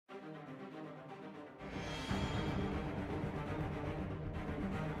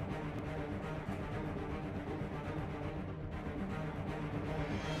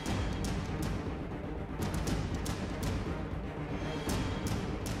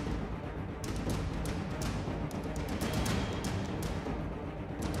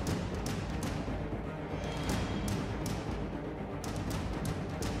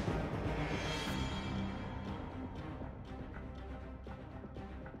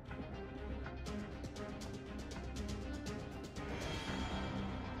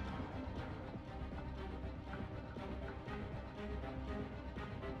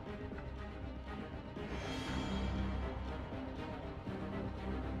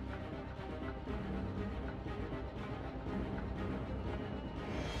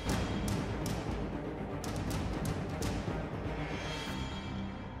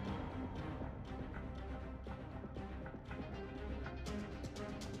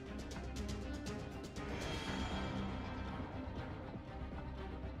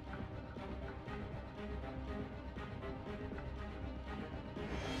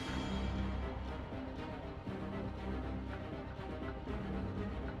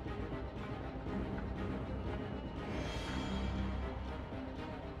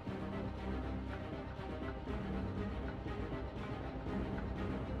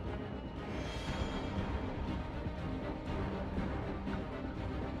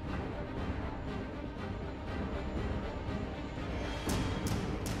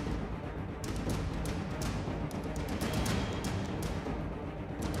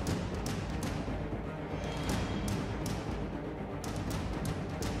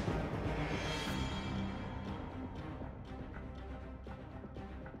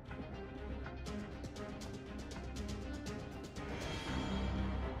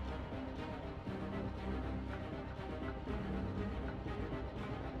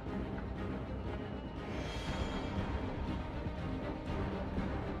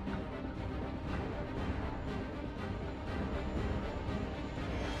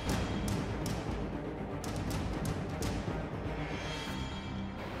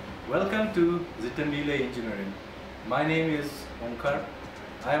Welcome to Zithembile Engineering. My name is Onkar.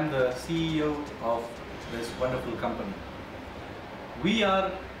 I am the CEO of this wonderful company. We are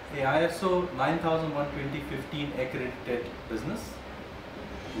a ISO 9001:2015 accredited business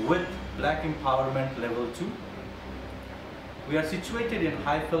with Black Empowerment Level 2. We are situated in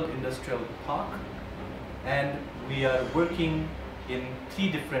Highveld Industrial Park and we are working in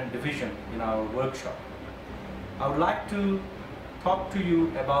 3 different divisions in our workshop. I would like to talk to you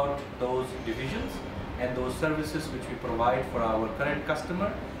about those divisions and those services which we provide for our current customer,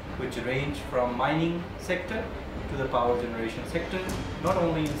 which range from mining sector to the power generation sector, not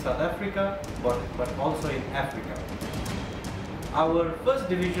only in South Africa but also in Africa. Our first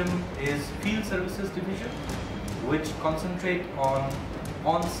division is Field Services Division, which concentrate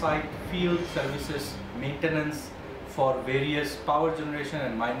on-site field services maintenance for various power generation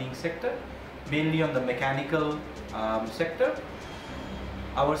and mining sector, mainly on the mechanical sector.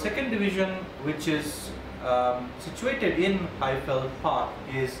 Our second division, which is situated in Highveld Park,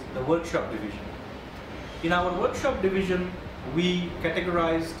 is the Workshop Division. In our Workshop Division, we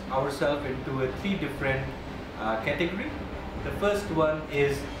categorized ourselves into 3 different categories. The first one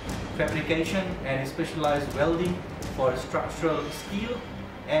is fabrication and specialized welding for structural steel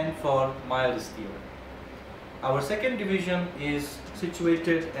and for mild steel. Our second division is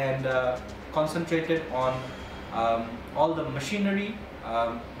situated and concentrated on all the machinery,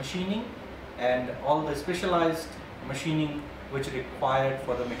 machining and all the specialized machining which is required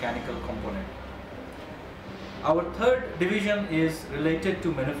for the mechanical component. Our third division is related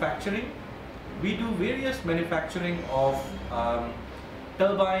to manufacturing. We do various manufacturing of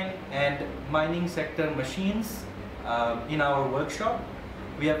turbine and mining sector machines in our workshop.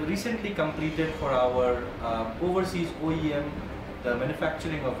 We have recently completed for our overseas OEM the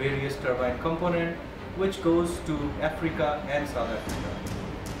manufacturing of various turbine component which goes to Africa and South Africa.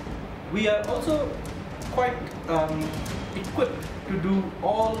 We are also quite equipped to do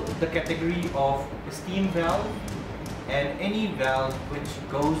all the category of steam valve and any valve which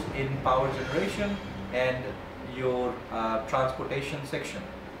goes in power generation and your transportation section.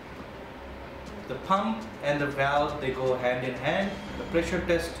 The pump and the valve, they go hand in hand. The pressure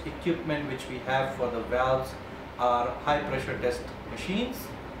test equipment which we have for the valves are high pressure test machines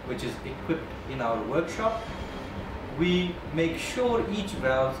which is equipped in our workshop. We make sure each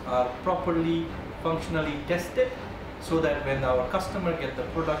valves are properly functionally tested so that when our customer get the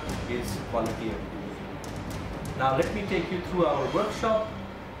product, is quality approved. Now let me take you through our workshop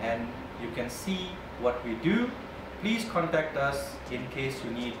and you can see what we do. Please contact us in case you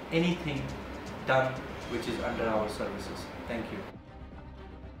need anything done which is under our services. Thank you.